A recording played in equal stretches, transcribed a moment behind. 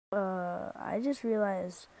I just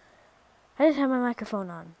realized I didn't have my microphone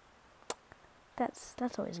on. That's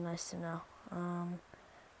always nice to know.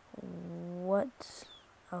 What?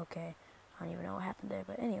 Okay, I don't even know what happened there.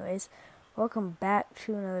 But anyways, welcome back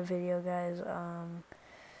to another video, guys.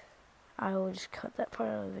 I will just cut that part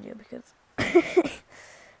out of the video because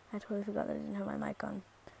I totally forgot that I didn't have my mic on.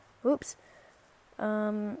 Oops.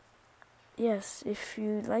 Yes, if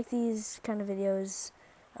you like these kind of videos,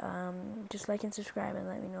 just like and subscribe and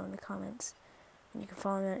let me know in the comments. And you can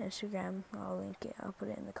follow me on Instagram. I'll link it. I'll put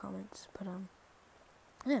it in the comments. But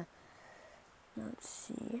yeah. Let's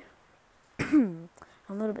see. I'm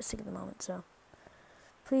a little bit sick at the moment, so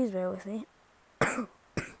please bear with me.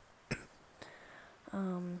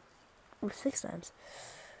 With 6 times.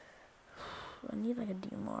 I need like a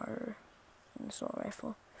DMR and assault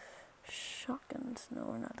rifle. Shotguns. No,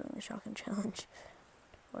 we're not doing the shotgun challenge.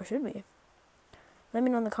 Or should we? Let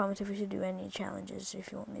me know in the comments if we should do any challenges,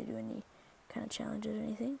 if you want me to do any kind of challenges or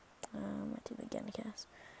anything. I do the Genicast.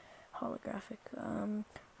 Holographic.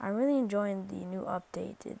 I'm really enjoying the new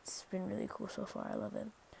update. It's been really cool so far. I love it.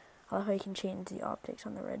 I love how you can change the optics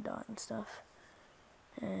on the red dot and stuff.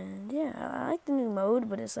 And yeah, I like the new mode,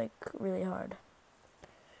 but it's like really hard.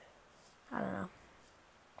 I don't know.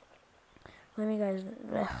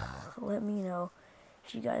 Let me know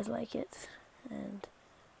if you guys like it, and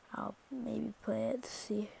I'll maybe play it to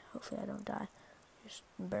see. Hopefully I don't die. Just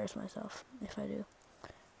embarrass myself if I do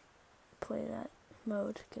play that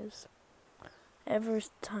mode, because every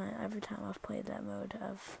time I've played that mode,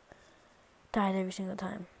 I've died every single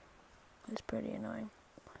time. It's pretty annoying.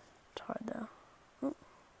 It's hard though. Ooh.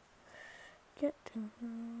 Get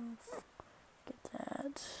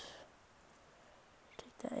that.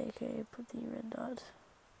 Take that AK. Put the red dot.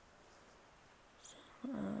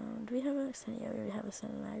 Do we have an extended? Yeah, we already have a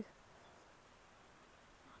extended mag.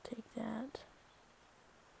 I'll take that.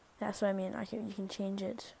 That's what I mean. You can change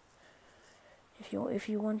it. If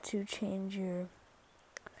you want to change your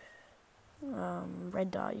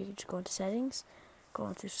red dot, you can just go into settings, go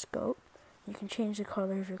into scope. You can change the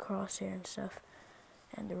color of your crosshair and stuff.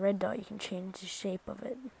 And the red dot, you can change the shape of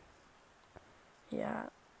it. Yeah,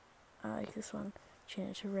 I like this one. Change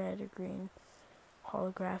it to red or green.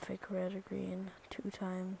 Holographic red or green. 2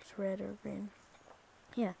 times red or green.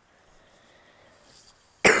 Yeah.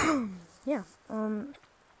 Yeah.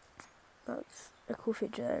 That's a cool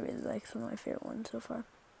feature that I really like. It's one of my favorite ones so far.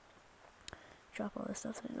 Drop all the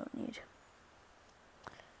stuff that I don't need.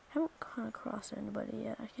 I haven't come across anybody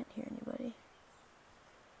yet. I can't hear anybody.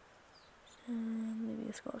 Maybe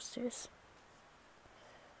let's go upstairs.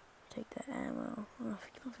 Take that ammo. Oh, I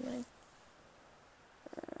keep on forgetting.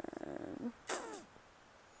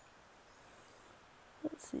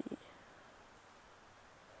 Let's see.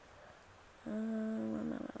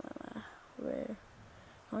 Where?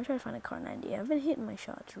 I want to try to find a Car 98. I've been hitting my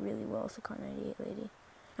shots really well with the Car 98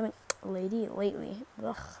 lately.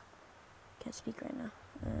 Ugh. Can't speak right now.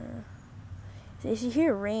 So if you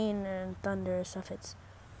hear rain and thunder and stuff, it's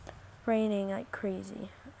raining like crazy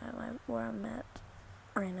at where I'm at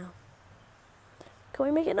right now. Can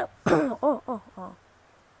we make it up? Oh.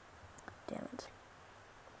 Damn it.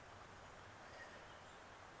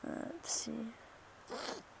 Let's see.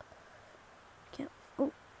 Can't.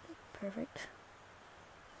 Oh, perfect.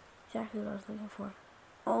 Exactly what I was looking for.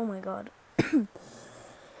 Oh my god.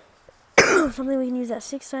 Something we can use that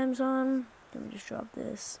 6 times on. Let me just drop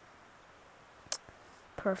this.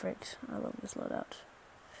 Perfect. I love this loadout.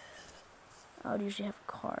 I would usually have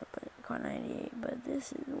a car 98, but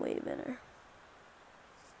this is way better.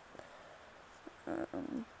 I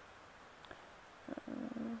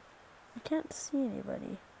can't see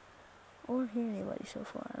anybody or hear anybody so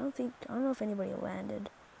far. I don't know if anybody landed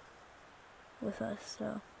with us,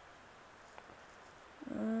 so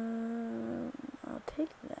I'll take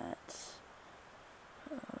that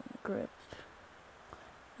grip.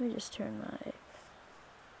 Let me just turn my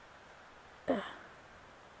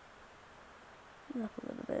up a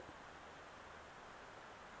little bit.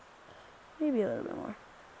 Maybe a little bit more.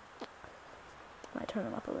 Might turn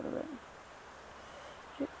them up a little bit.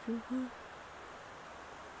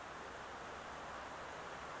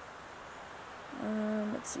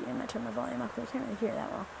 Let's see, I might turn my volume up, but I can't really hear it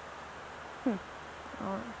that well.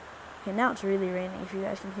 Okay, now it's really raining. If you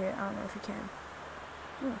guys can hear it, I don't know if you can.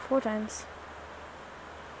 4 times.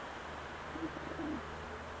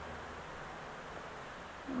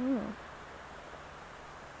 I don't know.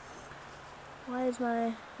 Why is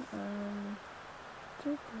my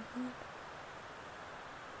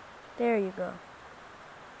there you go.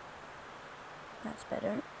 That's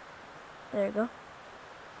better. There you go.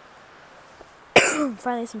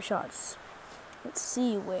 Finally some shots. Let's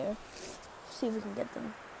see where. see if we can get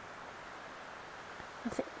them.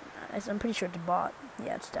 I'm pretty sure it's a bot.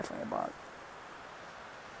 Yeah, it's definitely a bot.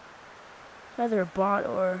 Either a bot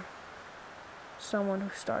or someone who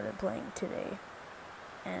started playing today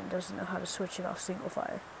and doesn't know how to switch it off single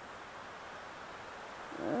fire.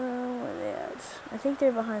 Where are they at? I think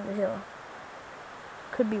they're behind the hill.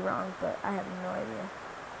 Could be wrong, but I have no idea.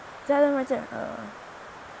 Is that them right there?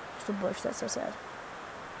 Just a bush. That's so sad.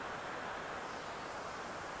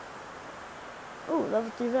 Oh,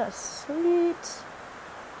 level 3 vest. Sweet.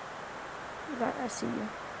 I see you.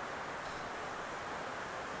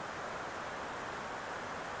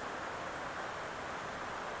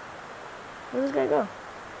 Where does this guy go?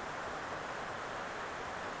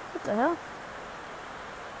 What the hell?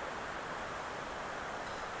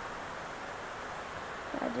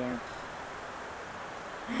 God damn.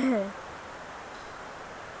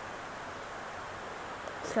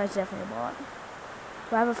 This guy's definitely a bot.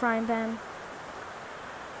 Do I have a frying pan?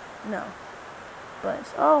 No.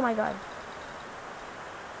 But, oh my god.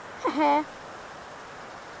 Heh.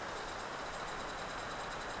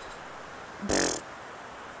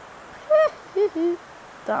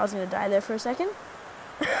 Thought I was gonna die there for a second.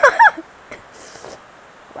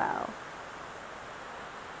 Wow.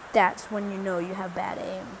 That's when you know you have bad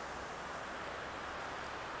aim.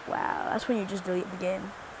 Wow, that's when you just delete the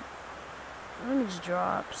game. Let me just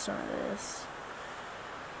drop some of this.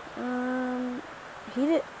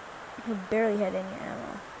 He barely had any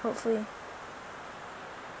ammo. Hopefully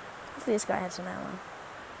this guy had some ammo.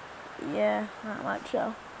 Yeah, not much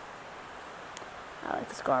though. I like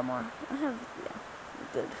the scar more. Yeah,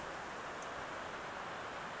 good.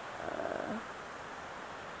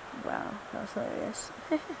 Wow, that was hilarious.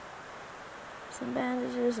 Some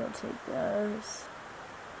bandages, I'll take those.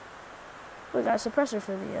 We got a suppressor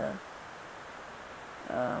for the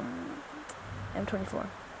M24.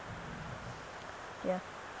 Yeah.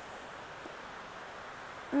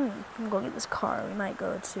 I'm gonna go get this car. We might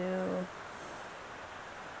go to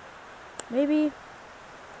maybe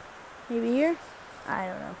here? I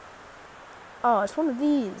don't know. Oh, it's one of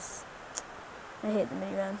these. I hate the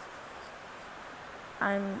minivan.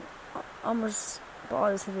 I'm almost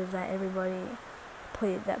positive that everybody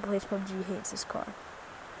that plays PUBG hates this car.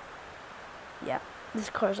 Yeah, this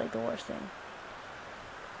car is like the worst thing.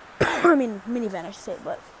 I mean, minivan I should say,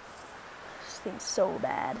 but this thing's so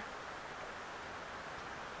bad.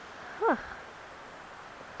 Huh.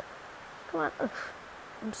 Come on. Ugh.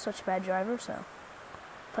 I'm such a bad driver, so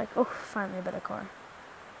it's like, oh, finally a better car.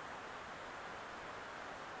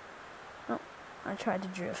 Oh, I tried to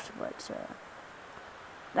drift, but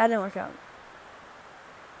that didn't work out.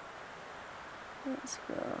 Let's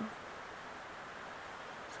go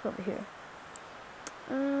over here.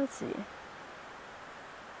 Let's see.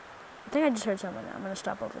 I think I just heard someone. I'm gonna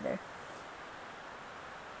stop over there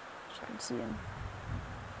so I can see him.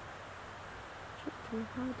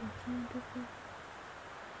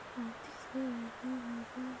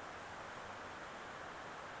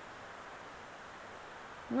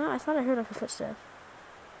 No, I thought I heard like a footstep.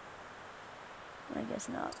 I guess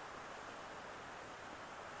not.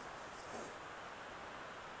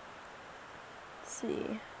 Let's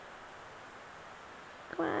see.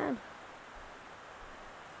 Come on.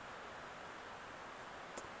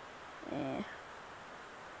 Eh.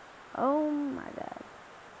 Oh my god.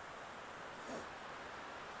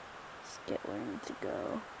 Let's get where we need to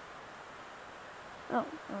go. Oh,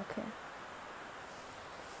 okay.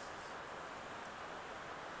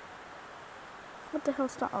 What the hell?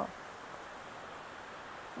 Stop. Oh.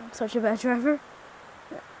 I'm such a bad driver.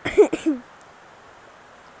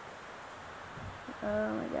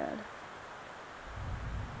 Oh my god.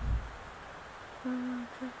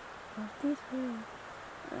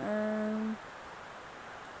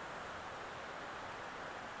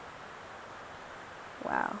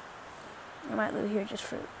 Wow. I might live here just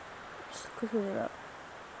quickly look it up.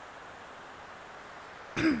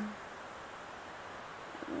 Let's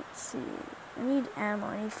see. I need ammo.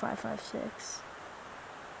 I need 5.56.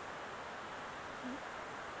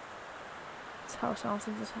 This house, I don't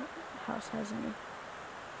think this house has any.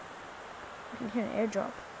 I can hear an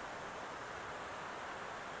airdrop.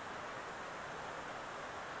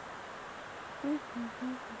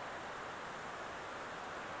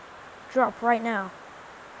 Drop right now.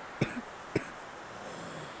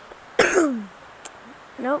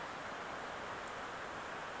 Nope.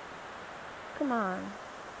 Come on.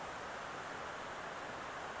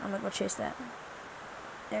 I'm gonna go chase that.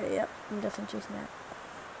 There, yep, I'm definitely chasing that.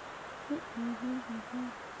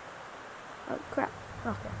 Oh crap.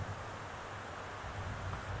 Okay.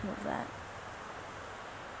 Move that.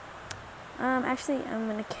 Actually, I'm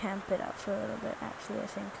gonna camp it out for a little bit, actually, I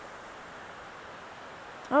think.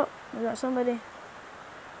 Oh, we got somebody.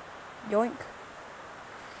 Yoink.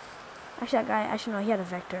 Actually, that guy, actually, no, he had a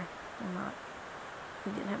vector. Or not.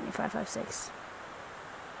 He didn't have any 5.56.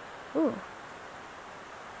 Ooh.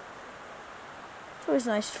 It's always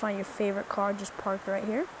nice to find your favorite car just parked right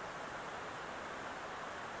here.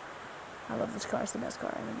 I love this car. It's the best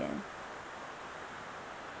car in the game.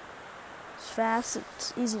 It's fast.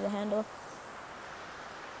 It's easy to handle.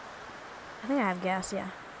 I think I have gas, yeah.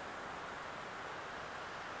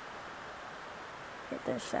 Get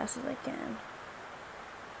there as fast as I can.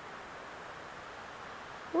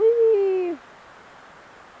 Whee!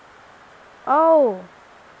 Oh!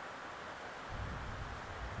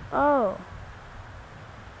 Oh.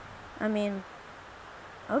 I mean,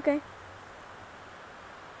 okay.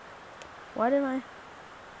 Why didn't I?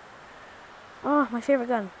 Oh, my favorite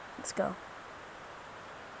gun. Let's go.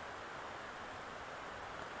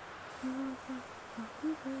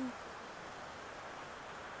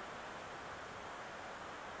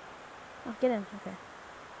 Oh, get in. Okay.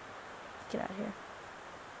 Get out of here.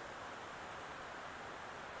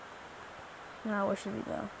 Now, where should we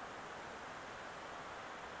go?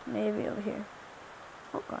 Maybe over here.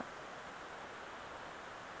 Oh, God.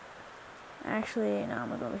 Actually, no, I'm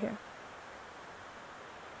gonna go over here.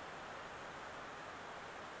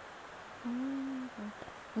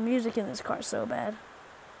 The music in this car is so bad.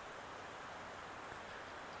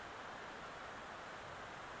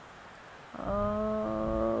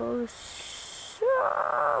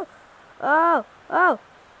 Oh,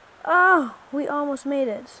 oh, we almost made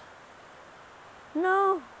it.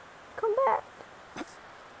 No, come back.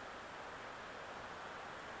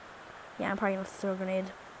 Yeah, I'm probably gonna throw a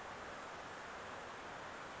grenade.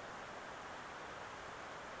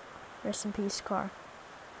 Rest in peace, car.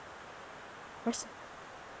 Rest.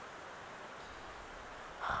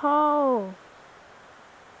 Oh.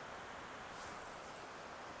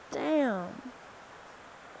 Damn.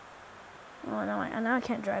 Oh, now I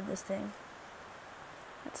can't drive this thing.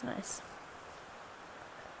 That's nice.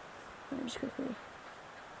 Let me just quickly.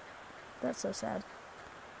 That's so sad.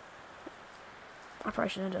 I probably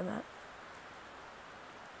shouldn't have done that.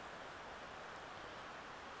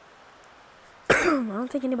 I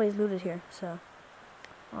don't think anybody's looted here, so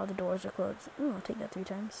all the doors are closed. Ooh, I'll take that 3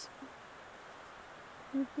 times.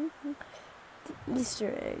 The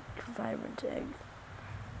Easter egg, vibrant egg.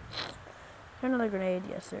 Another grenade,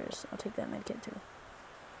 yes there is. I'll take that medkit too.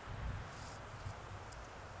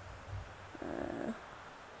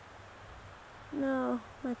 No,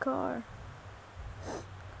 my car.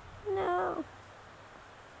 No.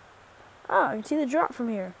 Oh, I can see the drop from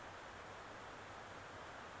here.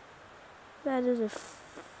 That is a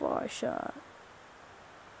far shot.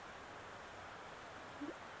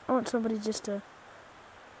 I want somebody just to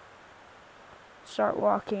start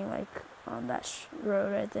walking like on that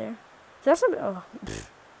road right there. Is that somebody? Oh,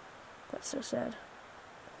 that's so sad.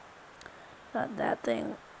 That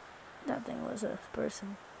thing was a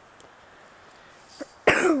person.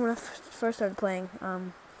 When I first started playing,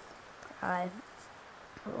 I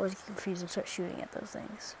would always get confused and start shooting at those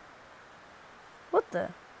things. What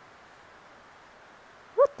the?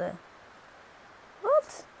 What the?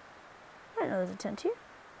 What? I didn't know there's a tent here.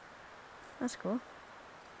 That's cool.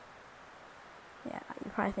 Yeah,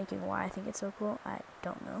 you're probably thinking why I think it's so cool. I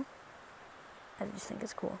don't know. I just think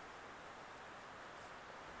it's cool.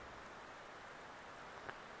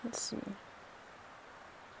 Let's see.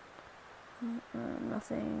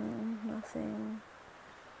 Nothing.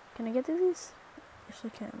 Can I get through these? Yes, I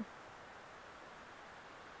can.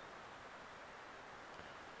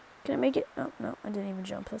 Can I make it? Oh, no, I didn't even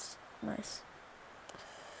jump. That's nice.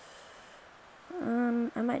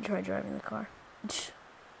 I might try driving the car. If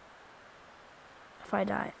I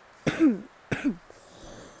die.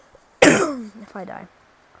 If I die.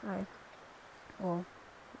 I will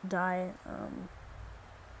die,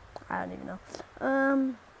 I don't even know.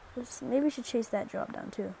 Maybe we should chase that drop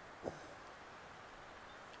down, too.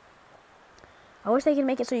 I wish they could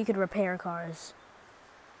make it so you could repair cars.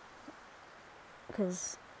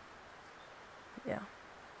 Because, yeah.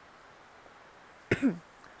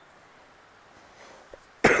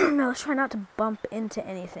 No, let's try not to bump into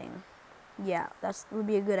anything. Yeah, that would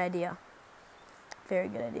be a good idea. Very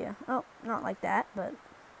good idea. Oh, not like that, but...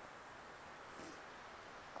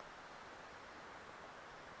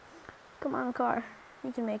 Come on, car.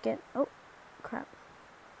 You can make it. Oh, crap.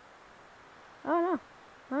 Oh, no.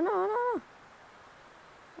 Oh, no, oh, no.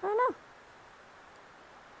 Oh,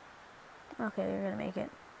 no. Okay, you're gonna make it.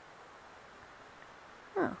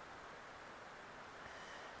 Oh.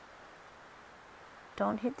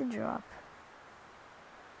 Don't hit the drop.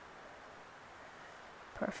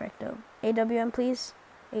 Perfecto. AWM, please.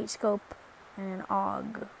 8 scope and an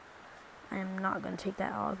AUG. I am not going to take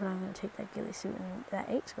that AUG, but I'm going to take that ghillie suit and that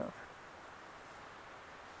 8 scope.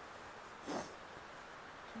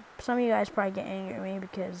 Some of you guys probably get angry at me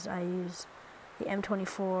because I use the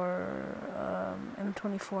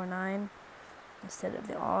M24-9 instead of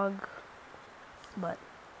the AUG, but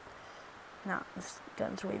nah, this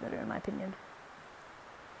gun's way better in my opinion.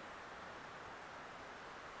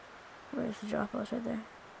 Where's the drop house? Right there.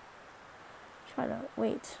 Try to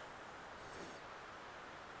wait.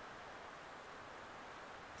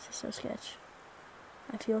 This is so sketch.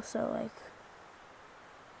 I feel so like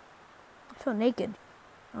I feel naked.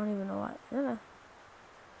 I don't even know what.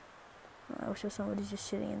 I wish there was somebody just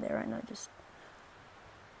sitting in there right now, just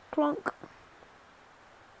clunk.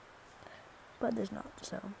 But there's not,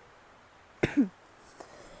 so.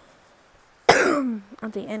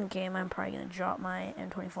 At the end game, I'm probably going to drop my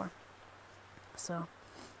M24. So,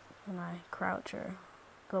 when I crouch or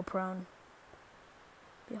go prone,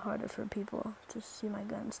 it'll be harder for people to see my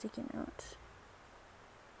gun sticking out.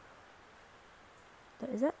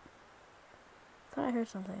 Is that? I thought I heard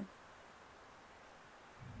something.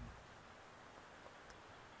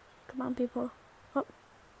 Come on, people. Oh.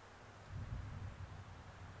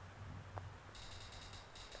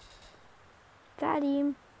 Got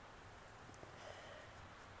him.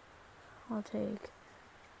 I'll take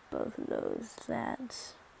both of those.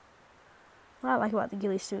 That's what I like about the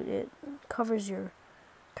ghillie suit. It covers the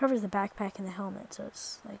backpack and the helmet, so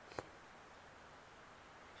it's like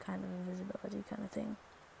kind of invisibility kind of thing.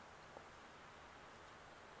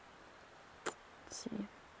 Let's see.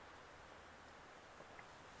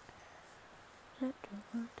 I'm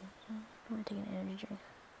gonna take an energy drink.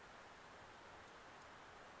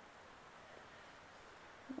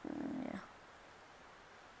 Yeah.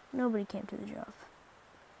 Nobody came to the job.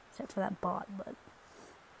 Except for that bot, but...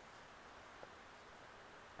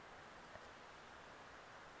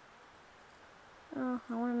 Oh,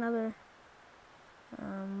 I want another...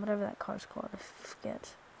 whatever that car's called, I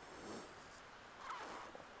forget.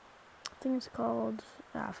 I think it's called...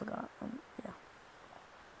 I forgot. Yeah.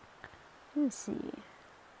 Let me see.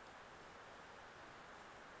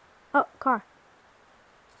 Oh, car.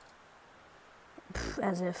 Pff,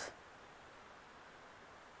 as if.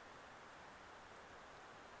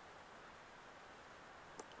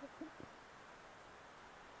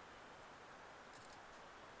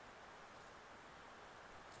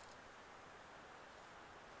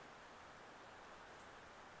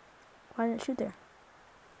 Why didn't it shoot there?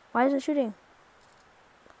 Why is it shooting?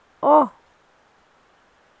 Oh!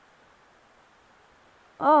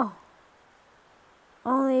 Oh!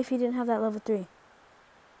 Only if you didn't have that level 3.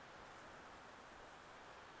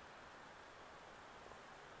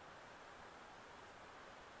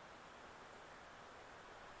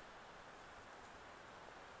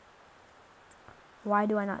 Why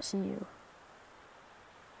do I not see you?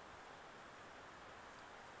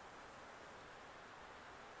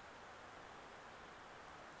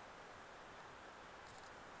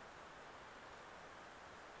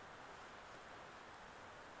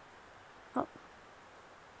 Oh.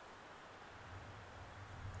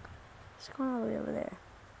 It's going all the way over there.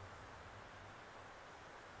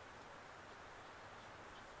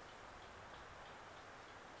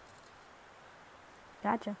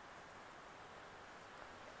 Gotcha.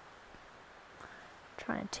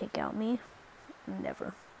 Trying to take out me.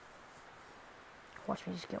 Never. Watch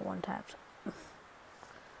me just get one tapped.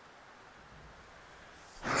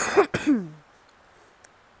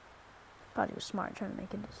 Thought he was smart, trying to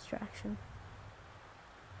make a distraction.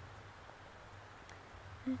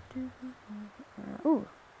 Ooh.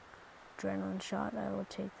 Adrenaline shot. I will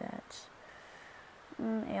take that.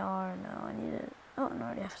 AR, no, I need it. Oh, no, I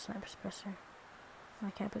already have a sniper suppressor. I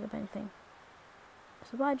can't pick up anything.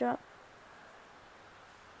 Supply drop.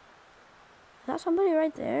 Is that somebody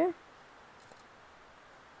right there?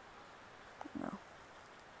 No.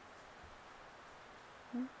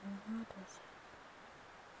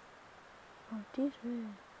 Oh, these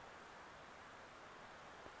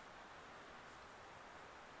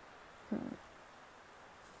There's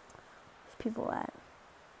people at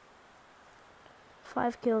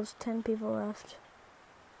 5 kills, 10 people left.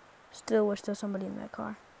 Still wish there was somebody in that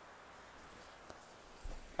car.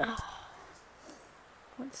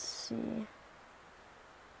 Let's see.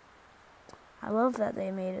 I love that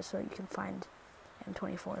they made it so you can find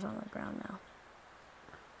M24s on the ground now.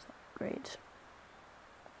 So, great.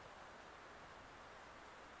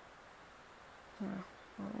 I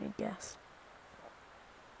don't need gas.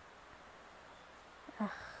 A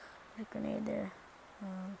grenade there.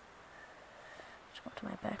 Let's go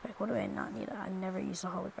to my backpack. What do I not need? I never use the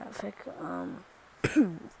holographic.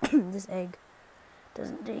 This egg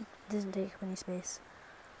doesn't take up any space.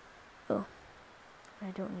 Oh,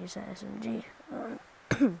 I don't use that SMG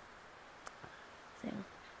thing.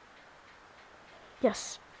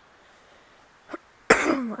 Yes.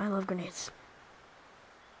 I love grenades.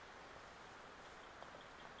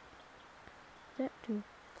 That too.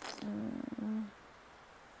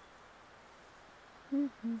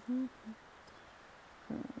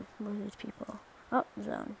 Where are these people? Oh,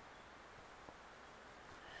 zone.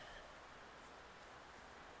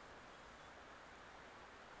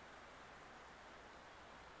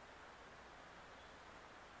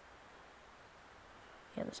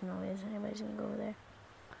 Yeah, there's no way anybody's gonna go over there.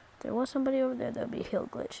 If there was somebody over there, that would be a hill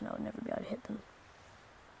glitch, and I would never be able to hit them.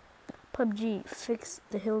 PUBG, fix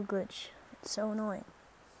the hill glitch. It's so annoying.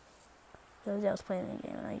 The other day I was playing the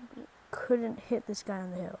game, and I couldn't hit this guy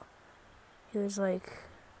on the hill. He was like,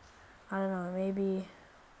 I don't know, maybe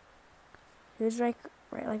he was like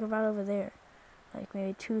right like about over there, like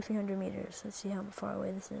maybe 200-300 meters. Let's see how far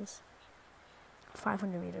away this is.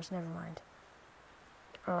 500 meters. Never mind.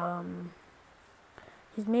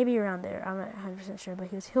 He's maybe around there. I'm not 100% sure, but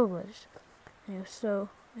he was hill glitched. Anyway, so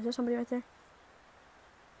is there somebody right there?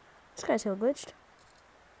 This guy's hill glitched.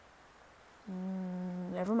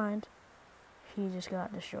 Never mind. He just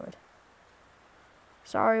got destroyed.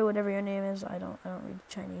 Sorry, whatever your name is. I don't read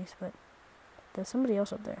Chinese, but there's somebody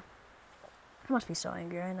else up there. I must be so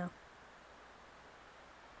angry. I know.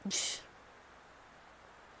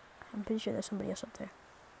 I'm pretty sure there's somebody else up there.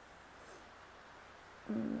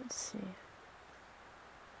 Let's see.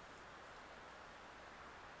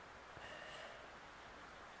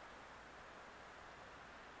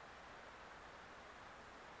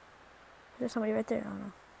 There's somebody right there. I don't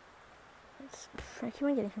know. I keep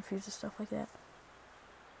on getting confused with stuff like that.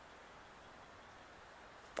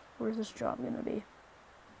 Where's this drop gonna be?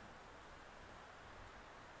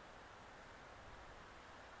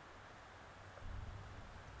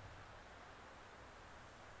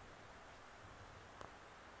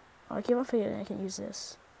 Oh, I keep on forgetting I can use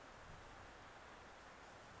this.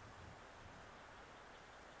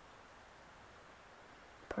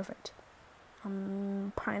 Perfect.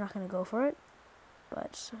 I'm probably not gonna go for it,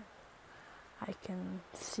 but I can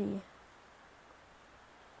see.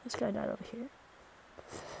 This guy died over here.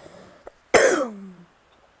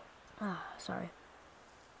 Sorry.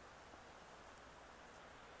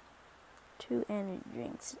 2 energy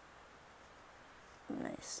drinks.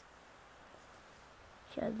 Nice.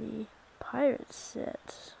 He had the pirate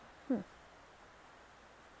set.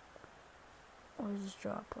 Where's this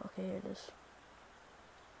drop? Okay, here it is.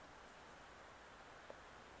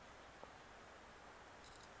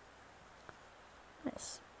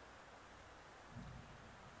 Nice.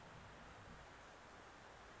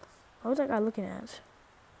 What was that guy looking at?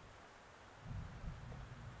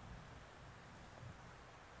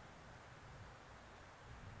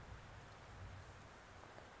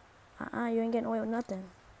 You ain't getting away with nothing.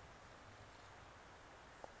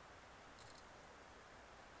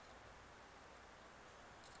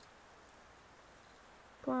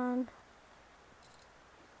 Come on.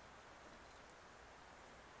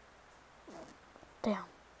 Damn.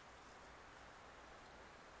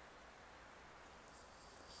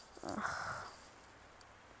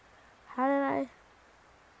 How did I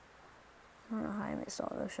don't know how I missed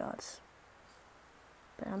all those shots.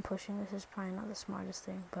 But I'm pushing. This is probably not the smartest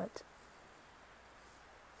thing, but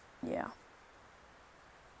yeah.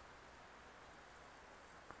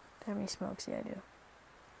 Do I have any smokes? Yeah, I do.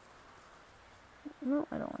 No,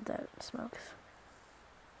 I don't want that. Smokes.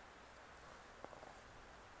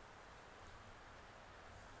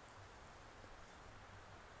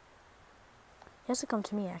 He has to come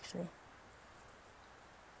to me, actually.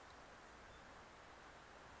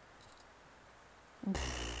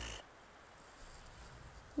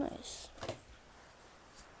 Nice.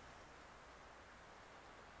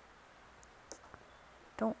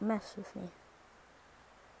 Don't mess with me.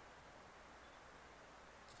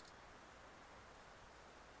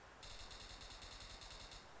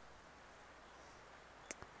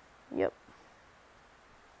 Yep.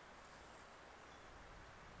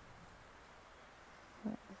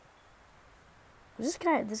 Was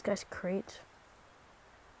this guy's crate?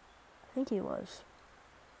 I think he was.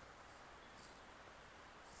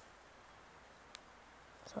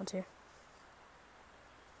 Someone's here.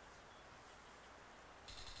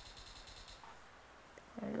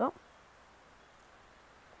 There we go.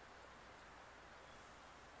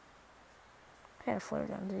 I had a flare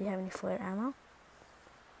gun. Did he have any flare ammo?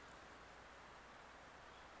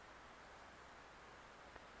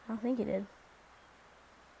 I don't think he did.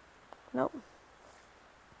 Nope.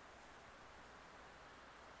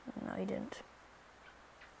 No, he didn't.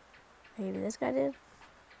 Maybe this guy did?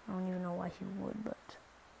 I don't even know why he would, but...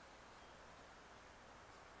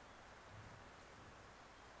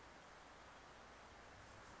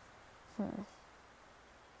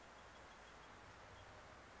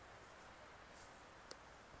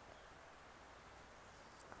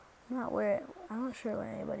 I'm not sure where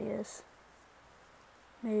anybody is.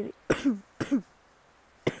 Maybe.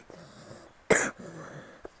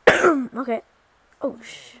 Okay. Oh,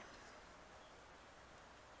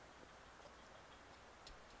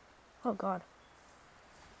 oh, God.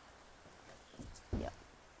 Yeah.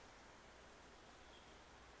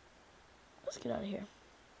 Let's get out of here.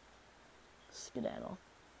 Skedaddle.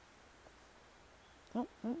 Oh,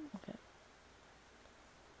 okay.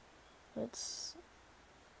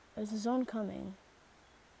 Is the zone coming?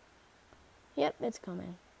 Yep, it's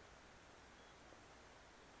coming.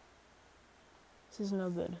 This is no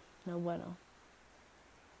good. No bueno.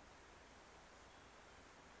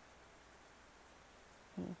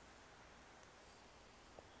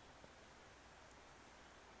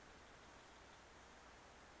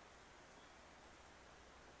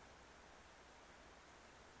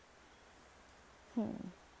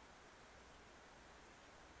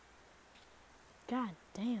 God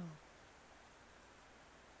damn.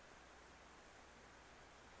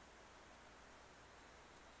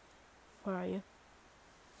 Where are you?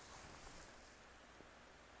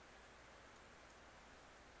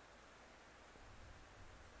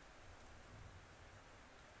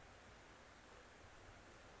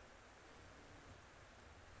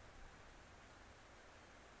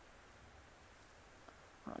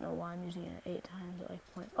 I don't know why I'm using it 8 times at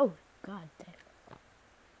like point. Oh, God damn.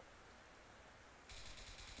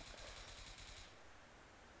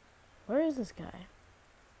 Where is this guy?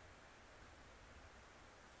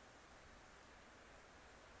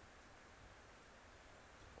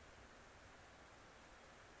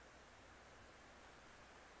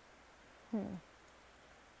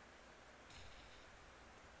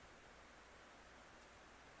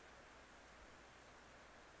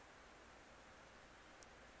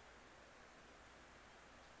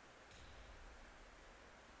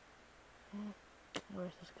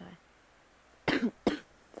 Where's this guy?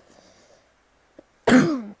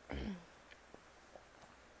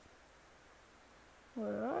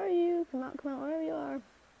 Where are you? Come out, wherever you are.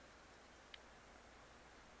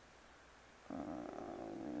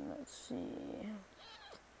 Let's see.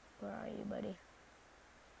 Where are you, buddy?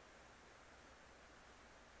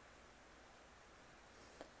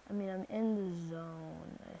 I mean, I'm in the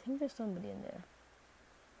zone. I think there's somebody in there.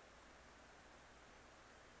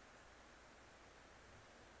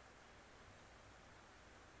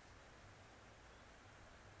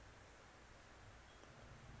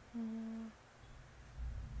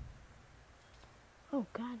 Oh,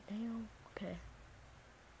 God damn. Okay.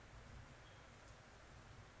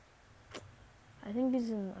 I think he's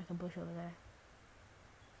in like a bush over there.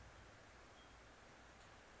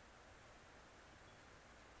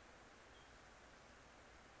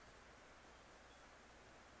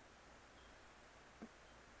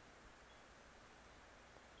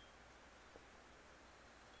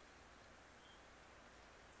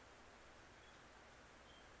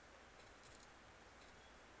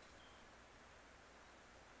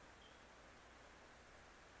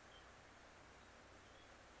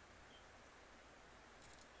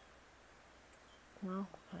 No?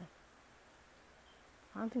 Okay.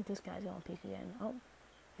 I don't think this guy's gonna peek again. Oh,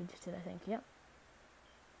 he just did, I think. Yep.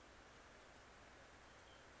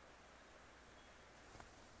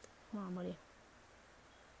 Come on, buddy.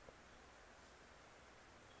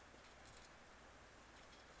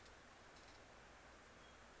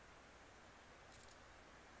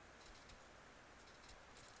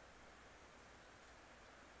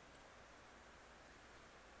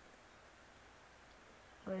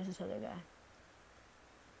 Where's this other guy?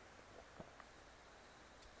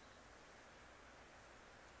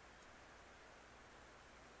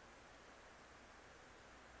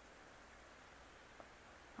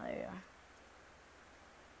 Oh, there you are.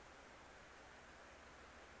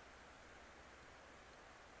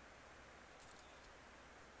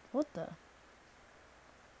 What the?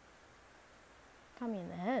 Got me in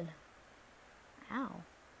the head. Ow.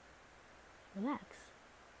 Relax.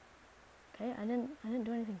 Okay, I didn't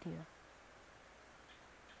do anything to you.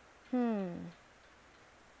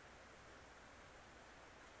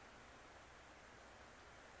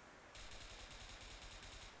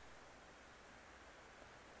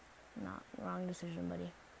 Not wrong decision,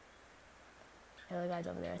 buddy. The other guy's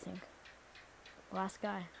over there, I think. Last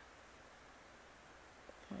guy.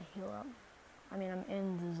 Gonna heal up. I mean, I'm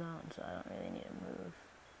in the zone, so I don't really need to move.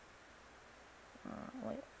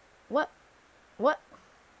 Wait. What? What?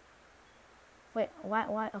 Wait,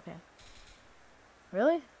 why? Okay.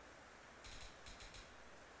 Really?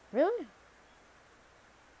 Really?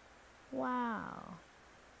 Wow.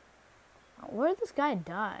 Where did this guy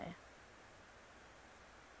die?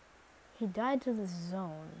 He died to this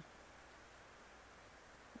zone.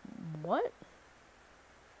 What?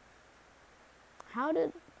 How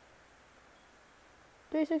did...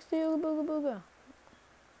 360 Ooga Booga Booga.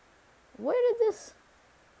 Where did this...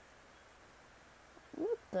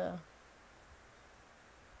 What the...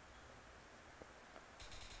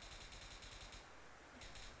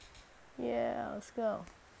 Yeah, let's go.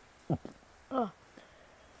 Oh.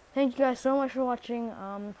 Thank you guys so much for watching.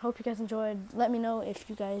 Hope you guys enjoyed. Let me know if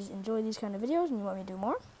you guys enjoy these kind of videos and you want me to do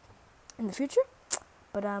more in the future.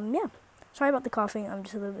 But yeah. Sorry about the coughing. I'm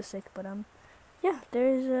just a little bit sick. But yeah,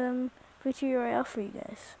 there's Victory Royale for you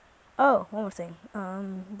guys. Oh, one more thing.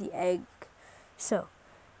 The egg. So,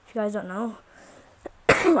 if you guys don't know,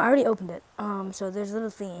 I already opened it. So there's a little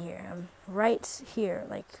thing here. Right here,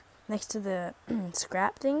 like next to the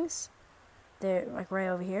scrap things. They're like right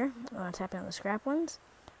over here. Tapping on the scrap ones.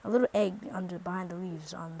 A little egg behind the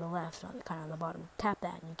leaves on the left, kind of on the bottom. Tap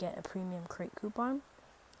that and you get a premium crate coupon.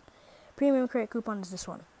 Premium crate coupon is this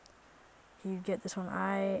one. You get this one.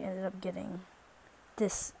 I ended up getting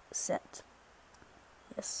this set.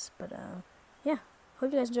 Yes, but yeah.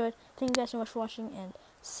 Hope you guys enjoyed. Thank you guys so much for watching, and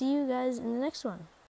see you guys in the next one.